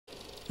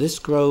This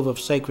grove of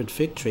sacred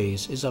fig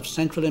trees is of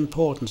central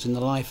importance in the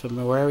life of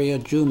Mweria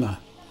Juma,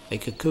 a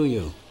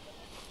Kikuyu.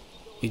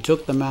 He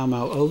took the Mau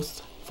Mau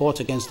oath,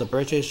 fought against the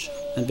British,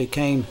 and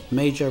became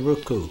Major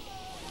Ruku.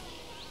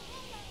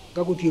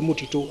 Gaguthie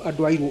mutitu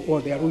andu airu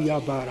othe aruia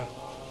mbara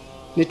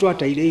ni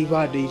twataire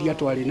ibande iria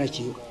twari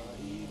nacio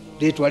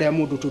ritwa ria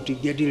mundu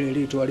tutingiendire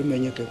ritwa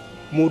rimenyeke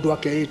mundu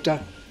akeita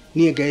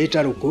nie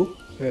ngeita Ruku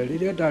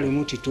riria ndari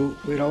mutitu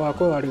wira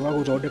wakwa wari wa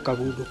guthondeka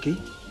bunduki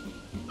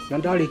na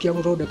ndarikia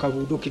guthondeka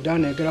bunduki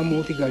ndanengera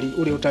muthigari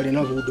uria utari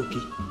na bunduki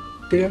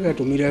kiria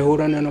gatumire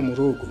hurana na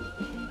murungu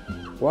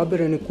wa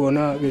mbere ni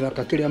kuona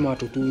githaka kiria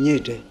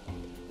matutunyite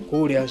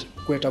kuria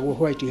kwetagwo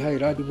White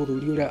Highland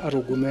bururi uria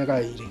arungu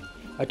megaire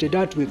ati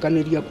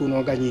ndatwikaniria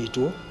kuno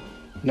nganyitwo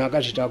na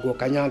ngacitagwo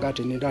kanyanga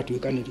ati ni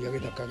ndatwikaniria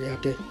githaka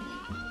giake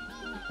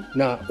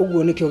na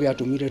uguo nikio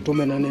giatumire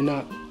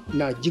tumenane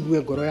na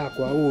njigwe ngoro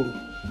yakwa uru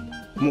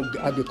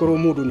angikorwo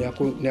mundu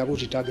ni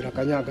agucitangira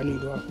kanyanga ni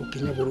undu wa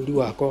gukinya bururi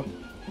wako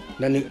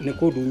na ni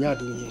kundunya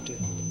ndunyite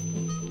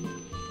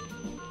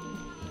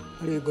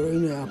ari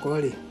ngoro-ini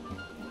yakwa ri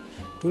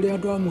turi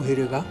andu a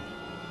muhiriga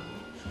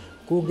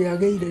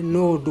kungiageire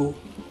nundu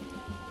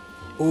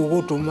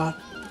ugutuma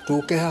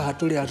tuke haha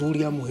turi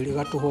athuri a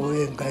muhiriga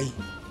tuhoe Ngai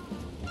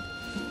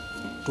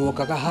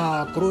tuokaga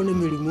haha akorwo ni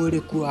mirimu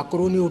iriku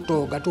akorwo ni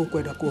utonga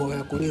tukwenda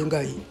kuhoya kuri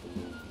Ngai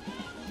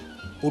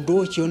undu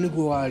ucio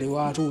niguo wari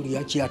wa athuri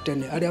acia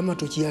tene aria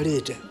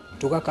matuciarite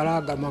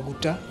tugakaranga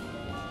maguta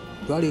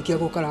twarikia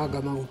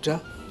gukaranga maguta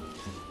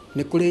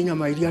ni kuri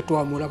nyama iria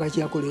twamuraga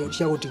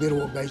cia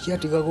gutigirwo Ngai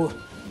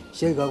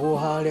ciatigagwo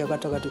haria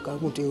gatagati ka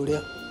muti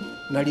uria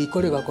na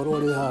riko rigakorwo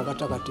ri haha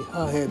gatagati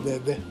hahe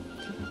mbembe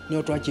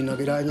nio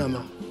twachinagira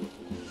nyama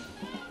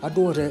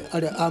andu othe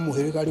aria a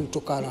muhiriga riu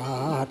tukara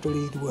haha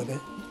turi ithuothe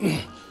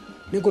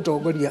ni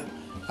gutongoria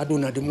andu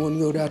na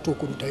ndimonia uria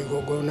tukuruta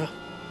igongona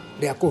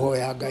ria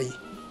kuhoya Ngai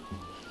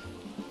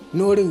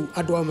no riu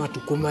andu a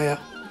matuku maya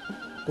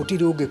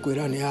gutiri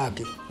ungikwira ni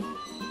yake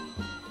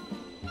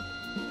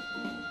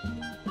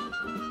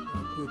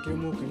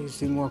Kimo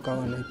kilisi mwaka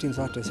wa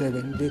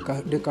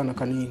 1937 ndikana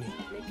kanini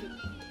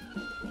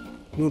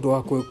nundu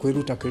wa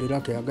kwiruta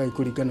kirira kia Ngai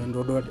kuringana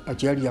ndondo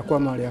aciari akwa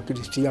mari ya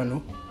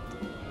Kristiano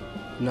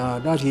na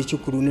ndathie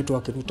cukuru ni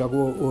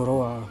twakirutagwo uhoro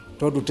wa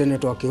tondu tene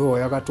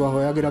twakihoyaga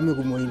twahoyagira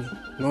migumo-ini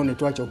no ni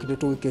twachokire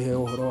tukihe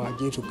uhoro wa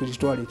Jesu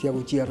Kristo arikia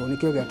guciarwo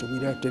nikio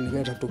giatumire ati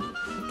nigetha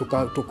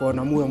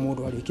tukona muoyo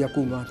mundu arikia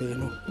kuma thi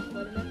ino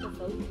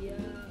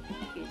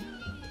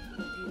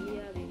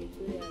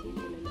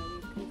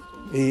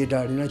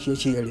ndari nacio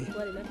cieri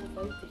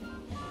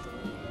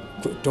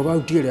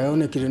tofauti iria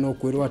yonekire no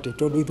kwirwo ati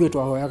tondu ithuĩ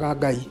twahoyaga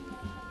Ngai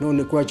no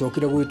ni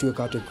kwachokire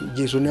gwituika ati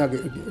Jesu ni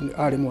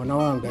ari mwana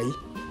wa Ngai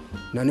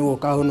na ni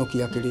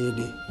wokahonokia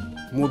kirindi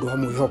mundu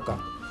amwihoka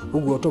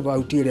uguo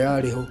tofauti iria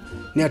yariho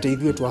ni ati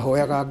ithuĩ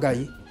twahoyaga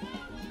Ngai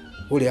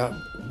uria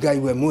Ngai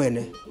we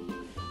mwene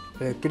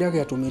kiria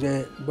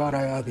giatumire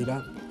bara ya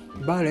thira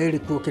bara iri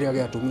kuo kiria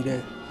giatumire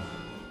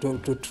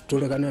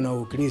turegane na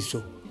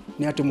Ukristo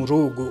ni ati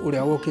murungu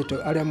uria wokite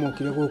aria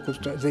mokire guku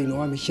thiini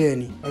wa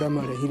misheni aria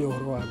marehire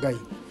uhoro wa Ngai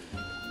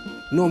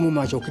no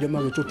mumachokire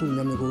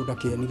magitutunya migunda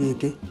kieni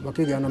giki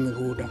makigia na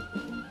migunda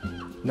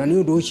na ni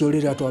undu ucio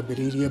riria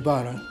twambiriirie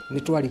bara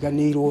ni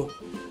twariganirwo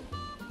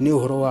ni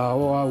uhoro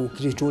wa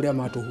Ukristo uria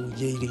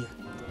matuhunjiirie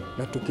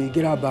na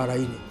tukiingira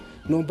bara-ini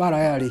no bara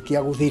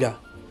yarikia guthira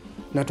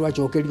na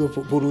twachokerio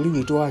bururi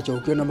witu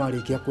wachokio na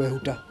marikia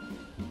kwehuta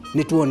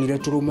ni tuonire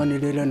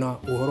turumanirire na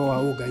uhoro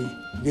wa Ngai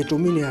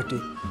gitumi ni ati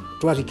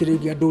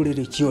twathikiriria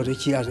nduriri ciothe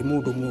ciathe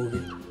mundu mugi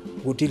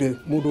gutire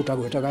mundu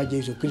utagwetaga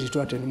Jesu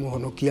Kristo ati ni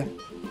muhonokia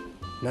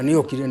na ni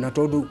okire na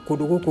tondu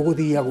kundu guku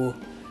guthiagwo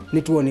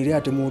ni tuonire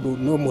ati mundu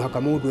no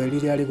muhaka mundu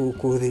erire ari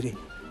guku thiri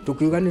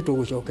tukiuga ni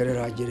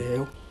tugucokerera njira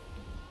iyo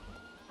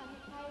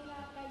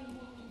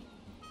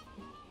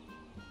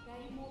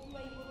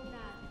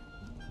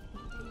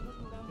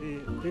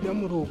riria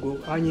murungu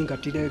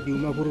anyingatire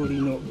ngiuma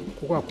bururi-ino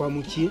kuga kwa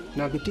mucii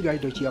na ngitiga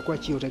indo ciakwa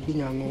ciothe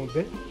nginya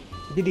ng'ombe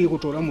ngithii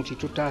gutura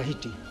mutitu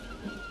tahiti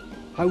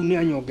hau ni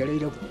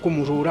anyongereire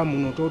kumurura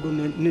muno tondu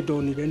ni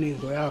ndonire ni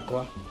tho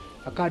yakwa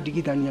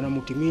akandigithania na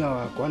mutimia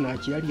wakwa na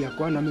aciari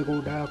akwa na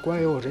migunda yakwa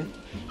yothe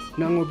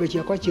na ng'ombe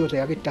ciakwa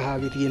ciothe agitaha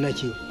githie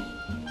nacio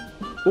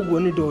uguo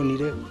ni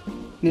ndonire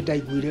ni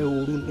ndaiguire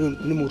uru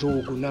ni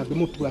murungu na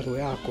ngimutua tho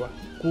yakwa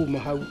kuma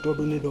hau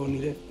tondu ni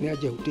ndonire ni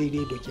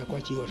anjehutiirie indo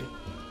ciakwa ciothe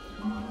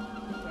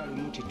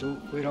mutitu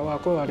wira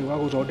wakwa wari wa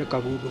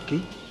guthondeka bunduki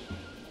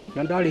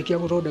na ndarikia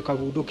guthondeka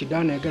bunduki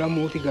ndanengera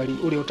muthigari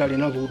uria utari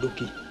na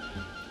bunduki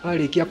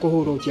arikia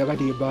kuhurwo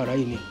ciagathie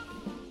bara-ini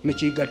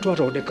michinga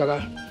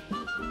twathondekaga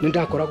ni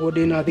ndakoragwo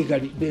ndina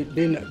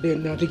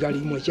thigari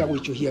imwe cia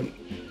gwicuhia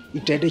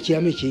itende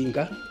cia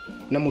michinga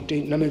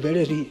na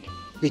mibereri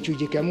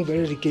gicunji kia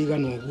mubereri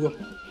kiigana uguo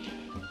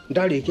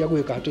ndarikia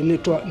gwika ati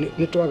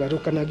ni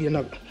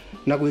twagarukanagia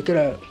na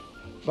gwikira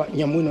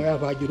nyamu ino ya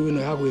banjuru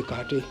ino ya gwika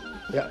ati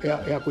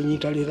ya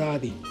kunyita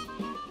rithathi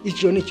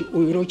icio ni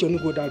wira ucio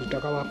niguo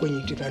ndarutaga wa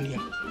kunyitithania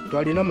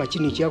twari na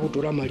macini cia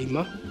gutura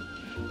marima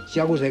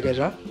cia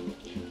guthegera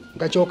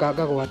ngacoka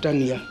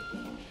ngagwatania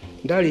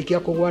ndarikia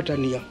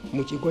kugwatania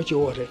mucingo cio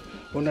wothe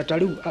ona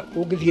tariu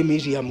ungithie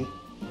museum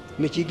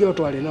micingo yo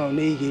twari nayo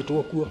ni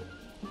igitwo kuo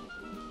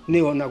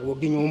ni onaguo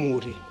nginya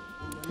umuthi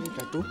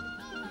itatu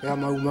ya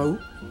mau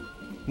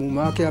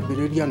muma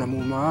kiambiriria na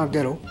muma wa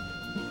ngero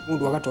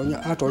mundu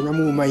atonya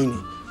muma-ini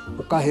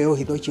ukaheo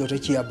hitho ciothe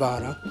cia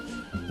mbara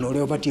na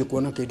uria ubatie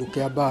kuona kindu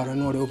kia mbara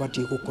na uria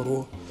ubatie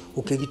gukorwo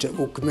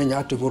ukimenya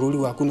ati bururi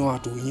waku ni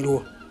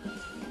watunyirwo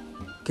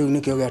kiu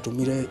nikio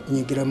giatumire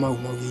nyingire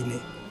mau-ini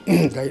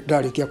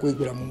ndarikia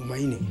kuingira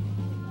muma-ini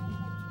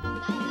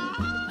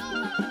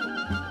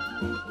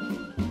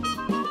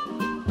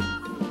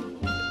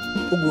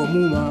uguo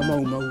muma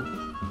mau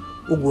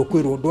uguo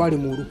kwirwo ndwari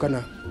muru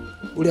kana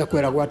uria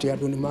kweragwo ati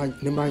andu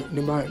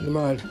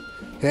nima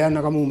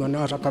heanaga muma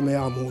na thakame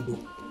ya mundu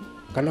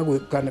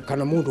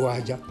kana mundu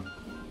wanja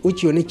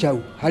ucio ni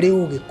chau hari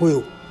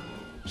ugikuyu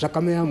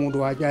thakame ya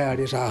mundu wanja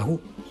yari rahu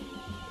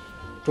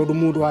tondu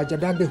mundu wanja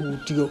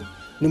ndangihutio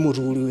ni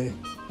muthuriwe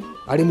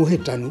ari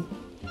muhitanu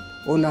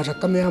ona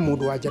thakame ya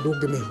mundu wanja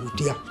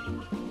ndungimihutia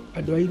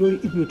andu airu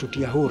ithuĩ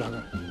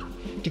tutiahuraga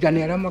tiga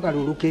nĩ arĩa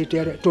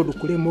magarũrũkĩte tondu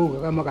kũrĩ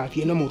maugaga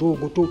magathiĩ na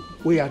mũrũngũ tu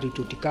wiyathi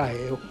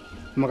tutikaheo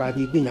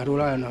magathiĩ nginya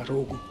rũraya na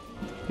rũngũ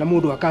na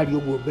mũndũ akaria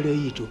ũguo mbere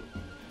itũ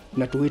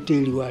na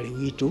twĩtĩri warĩ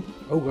witũ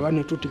augaga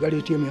nĩ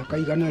tũtigarĩtie mĩaka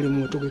igana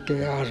rĩmwe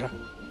tũgĩkeara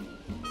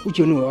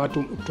ucio nĩwe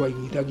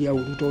watwaiguithagia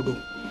ũru tondu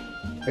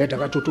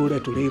endaga tũtũre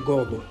tũrĩ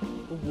ngombo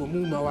ũguo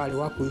muma warĩ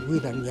wa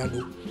kũiguithania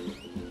andũ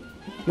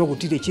no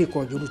gũtirĩ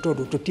ciĩko njũru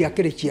tondu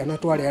tũtiakĩrĩ ciana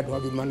twarĩ andũ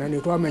agima na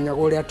nĩ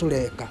twamenyaga ũrĩa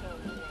tũreka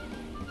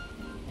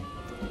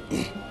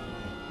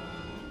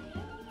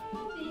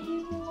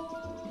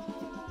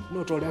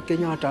no toria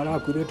Kenyatta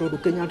arakwire tondu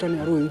Kenyatta ni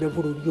arũire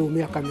bũrũri ũyũ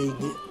mĩaka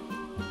mĩingĩ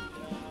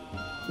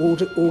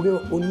uge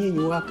ũnyinyi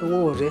wake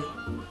wothe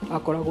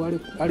akoragwo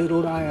arĩ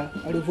rũraya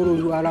arĩ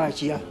bũrũri wa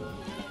Russia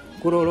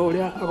kũrora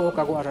ũrĩa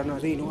agoka gwathana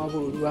thĩinĩ wa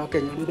bũrũri wa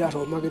Kenya rĩrĩa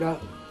athomagira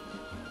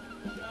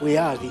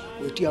wiyathi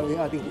gwitia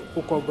wiyathi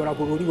gũkombora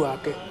bũrũri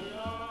wake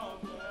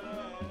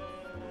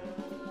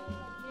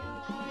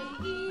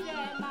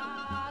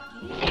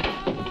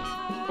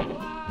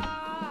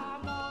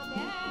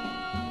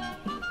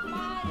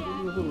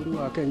bũrũri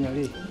wa Kenya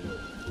rĩ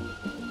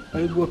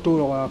arĩguo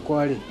ũtũũro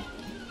wakwa rĩ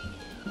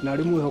na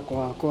arĩ mwĩhoko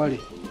wakwa rĩ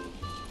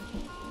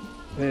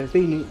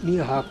thĩinĩ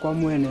niĩ hakwa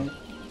mwene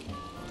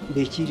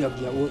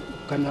ndĩciragia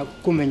kana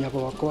kũmenya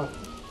gwakwa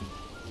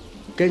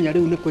Kenya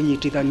rĩu nĩ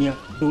kũnyitithania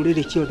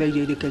ndũrĩrĩ ciothe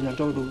iria irĩ Kenya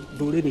tondũ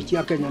ndũrĩrĩ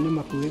cia Kenya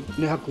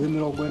nĩ hakuhĩ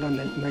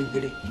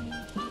 42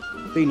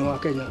 thĩinĩ wa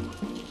Kenya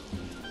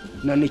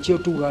na nĩcio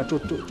tuga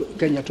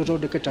Kenya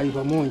tũthondeke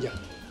taifa moja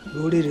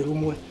rũrĩrĩ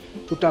rumwe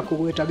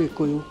tutakũgweta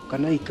Gĩkũyũ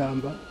kana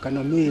Ikamba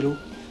kana Mĩrũ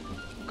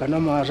kana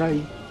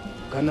Maathai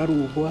kana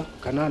Rumbwa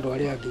kana andũ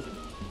arĩa angĩ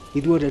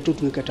ithuothe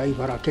tũtuĩke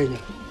taifa ra Kenya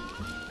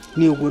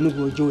ni ũguo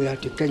nĩguo njũĩ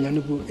atĩ Kenya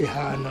nĩguo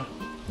ĩhana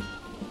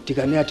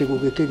tiga nĩ atĩ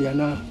gũgĩkĩgĩa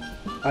na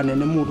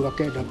anene mũndũ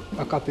akenda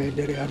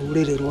akapenderea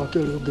rũrĩrĩ rwake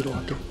ũrĩa ũngĩ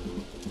rwake.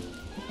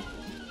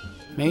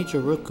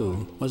 Major Ruku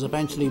was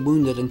eventually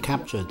wounded and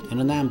captured in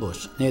an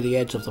ambush near the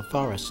edge of the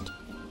forest.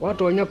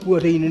 Watonya kuo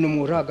thĩinĩ nĩ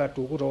mũranga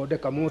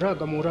tũgũthondeka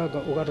mũranga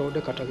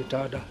ũgathondeka ta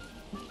gĩtanda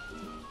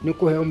nĩ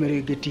kũheo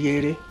mĩrĩngĩti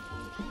ĩrĩ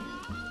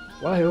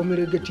waheo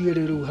mĩrĩngĩti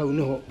ĩrĩ rĩu hau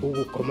nĩho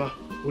ũgũkoma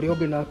ũrĩa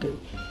ũngĩ nake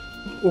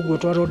ũguo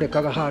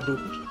twathondekaga handũ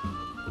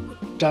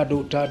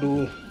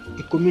tandũ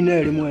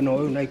 12 mwena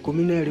ũyũ na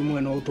 12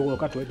 mwena ũyũ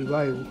tũgoka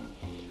twendibaiũ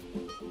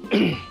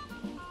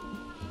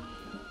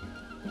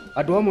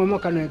andũ amwe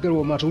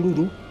makanengerwo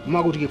matururu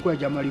magũthiĩ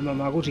kwenja marima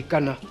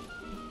magũthikana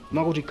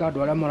magũthika andũ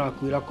arĩa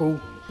marakuĩra kũu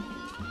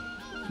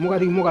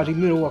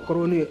mũgathimirwo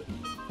akorwo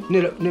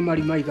nĩ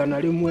marima igana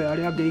rĩmwe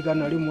arĩa angĩ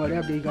igana rĩmwe arĩa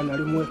angĩ igana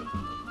rĩmwe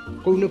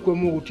kũu nĩkuo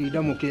mũgũtinda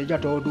mũkĩenja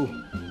tondũ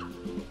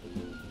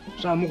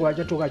saa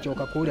mũgwanja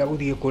tũgacoka kũrĩa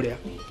gũthiĩ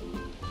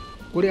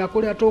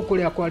kũrĩa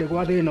tũkũrĩa kwarĩ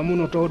gwa thĩna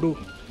mũno tondũ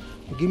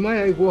ngima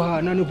yaigwo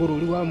hana nĩ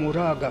bũrũri wa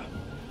mũranga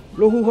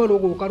rũhuho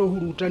rũgũka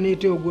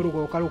rũhurutanĩte ũguo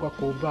rũgoka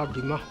rũgakũmba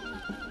ngima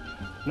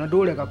na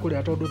ndũrega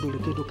kũrĩa tondũ ndũrĩ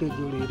kĩndũ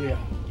kĩngĩ ũrĩrĩa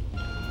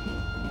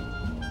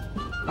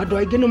andũ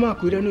aingĩ nĩ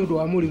makuire nĩ ũndũ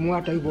wa mũrimũ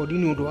wa typhoid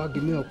nĩ ũndũ wa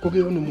ngima ĩyo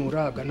kũgĩo nĩ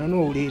mũranga na no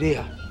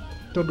ũrĩrĩa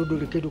tondũ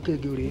ndũrĩ kĩndũ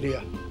kĩngĩ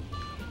ũrĩrĩa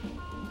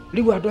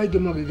rĩu andũ aingĩ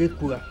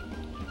magĩgĩkua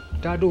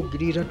ta andũ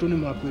 3,000 nĩ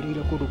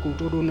makuĩrĩire kũndũ kũu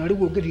tondũ na rĩu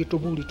ũngĩthiĩ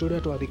tũburi tũrĩa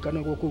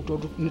twathikanagwo kũu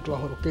tondũ nĩ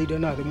twahorokeire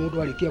na thĩ mũndũ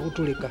arĩkia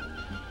gũtũrĩka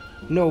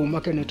no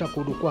umake nĩ ta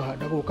kũndũ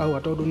kwahandagwo kahũa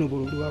tondũ nĩ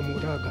bũrũri wa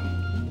mũranga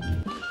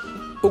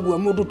ũguo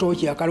mũndũ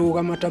toci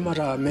akarũgama ta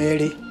mathaa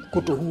merĩ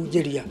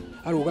kũtũhunjĩria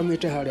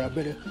arũgamĩte harĩa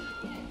mbere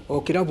o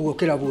kĩrabu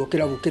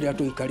kĩrĩa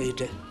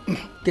tũikarĩte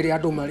kĩrĩa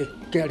andũ marĩ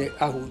kĩarĩ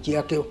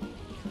ahunjia kĩo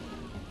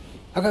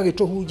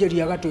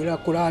agagĩtũhunjĩria agatwĩra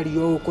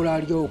kũrario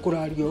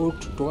ũũ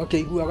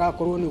tũgakĩigua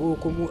agakorwo nĩ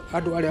gũkũ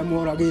andũ arĩa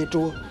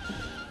moragĩtwo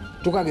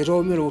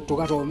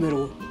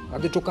tũgathomerwo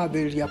angĩ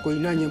tũkambĩrĩria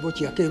kũina nyĩmbo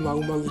cia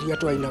kĩmaumau iria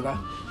twainaga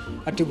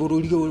atĩ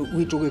bũrũri ũyũ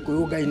witũ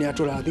Gĩkũyũ Ngai nĩ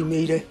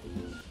atũrathimĩire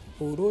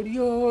bũrũri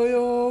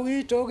ũyũ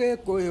witũ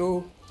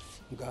Gĩkũyũ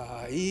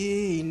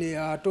Ngai nĩ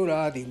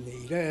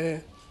atũrathimĩire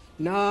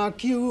na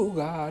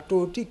akiuga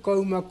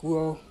tutikoima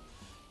kuo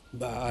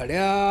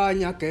baria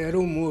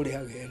nyakeru muri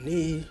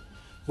ageni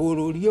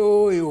bururi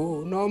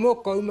uyu no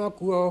mukoima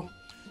kuo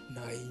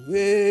na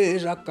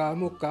inyuĩ raka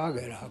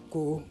mũkagera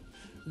kũ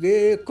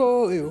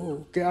gĩkũyũ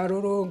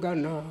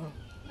kĩarũrũngana.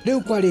 Rĩu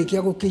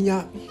kwarĩkia gũkinya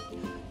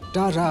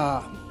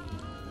tara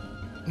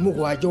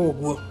mũgwanja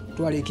ũguo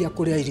twarĩkia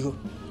kũrĩa irio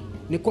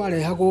nĩ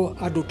kwarehagwo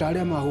andũ ta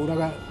arĩa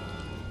mahũraga,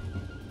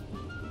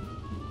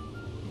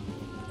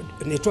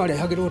 nĩ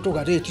twarehagĩrwo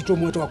tũgathĩti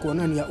tũmwe twa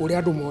kuonania ũrĩa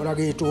andũ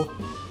moragĩtwo,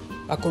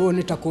 akorwo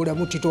nĩ ta kũrĩa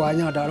mũtitũ wa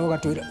Nyandarua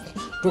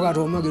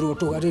tũgathomagĩrwo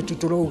tũgathĩti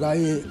tũrauga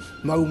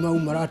mau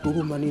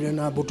maraturumanire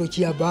na mbũtũ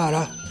cia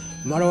mbara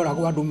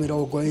maroragwo andũ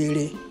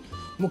 20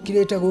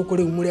 mũkirĩte gũkũ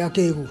rĩu mũrĩ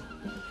akĩgu,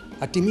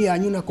 atimia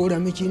anyu na kũrĩa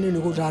mĩciĩ-inĩ nĩ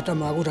gũthata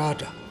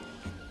magũthata,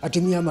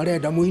 atimia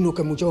marenda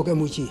mũinũke mũcoke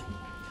mũciĩ.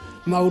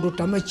 Maũndũ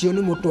ta macio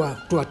nĩmo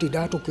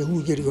twatindaga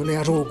tũkĩhunjĩrio nĩ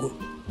athũngũ,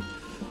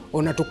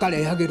 ona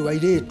tũkarehagĩrwo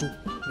airĩtu.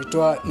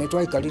 Nĩ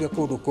twaikarire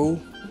kũndũ kũu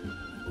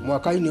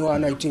mwaka-inĩ wa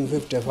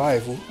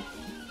 1955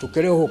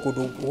 tũkĩrehwo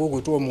kũndũ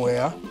gũgwĩtwo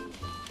Mwea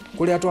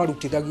kũrĩa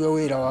twarutithagio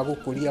wĩra wa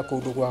gũkũria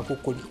kũndũ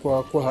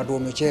gwa kũhandwo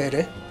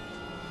mĩcere,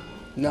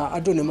 na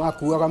andũ nĩ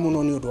makuaga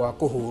mũno nĩ ũndũ wa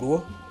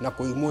kũhũrwo na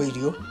kũimwo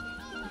irio,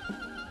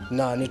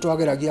 na nĩ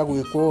twageragia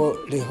gwĩkwo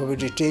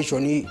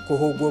rehabilitation,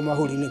 kũhũngwo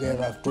mahũri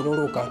nĩgetha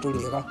tũrorwo ka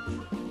tũrĩega,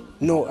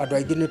 no andũ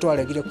aingĩ nĩ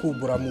twaregire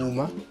kumbũra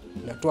muma,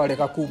 na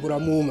twarega kumbũra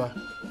muma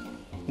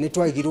nĩ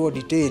twaigirwo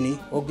detain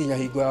o nginya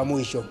hingo ya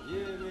mũico,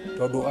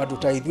 tondũ andũ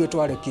ta ithuĩ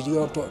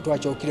twarekirio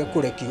twacokire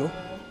kũrekio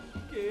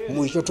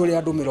mũico tũrĩ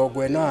andũ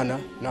 83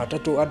 na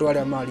atatũ andũ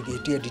arĩa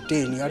marigĩtie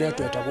detain, arĩa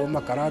twetagwo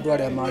makara, andũ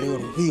arĩa marĩ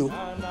oru biũ.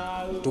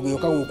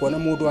 Tũgĩũka gũkuona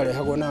mũndũ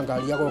arehagwo na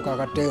ngari agoka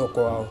agateo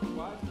kwao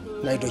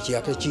na indo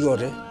ciake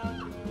ciothe.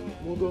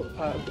 Mũndũ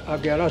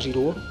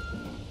angĩarathirwo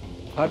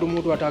handũ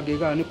mũndũ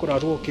atangĩigaga nĩ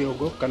kũrathwo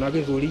kĩongo kana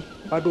gĩthũri,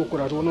 handũ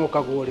kũrathwo no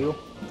kagũrĩo,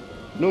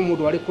 no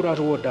mũndũ arĩ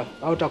kũrathwo nda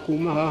ahota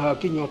kuma haha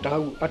kinya ta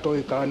hau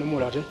atoĩkaga nĩ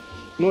mũrathe,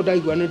 no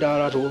ndaigua nĩ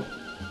ndarathwo.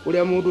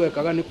 Ũrĩa mũndũ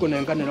ekaga nĩ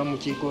kũnenganĩra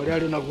mũcinga ũrĩa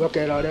arĩ naguo,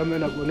 akera arĩa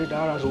menaguo nĩ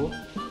ndarathwo,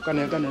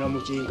 kanenganĩra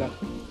mũcinga,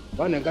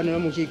 wanenganĩra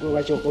mũcinga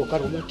ũgacoka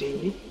ũkarũma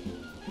tĩri.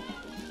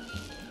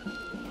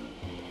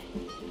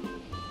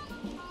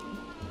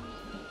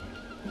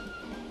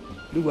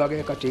 Rĩu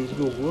ageka tĩri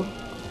ũguo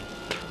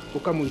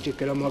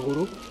ũkamũitĩkĩra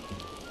magũrũ,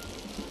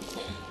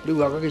 rĩu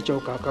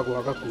agagĩcoka akagwa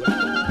agakua.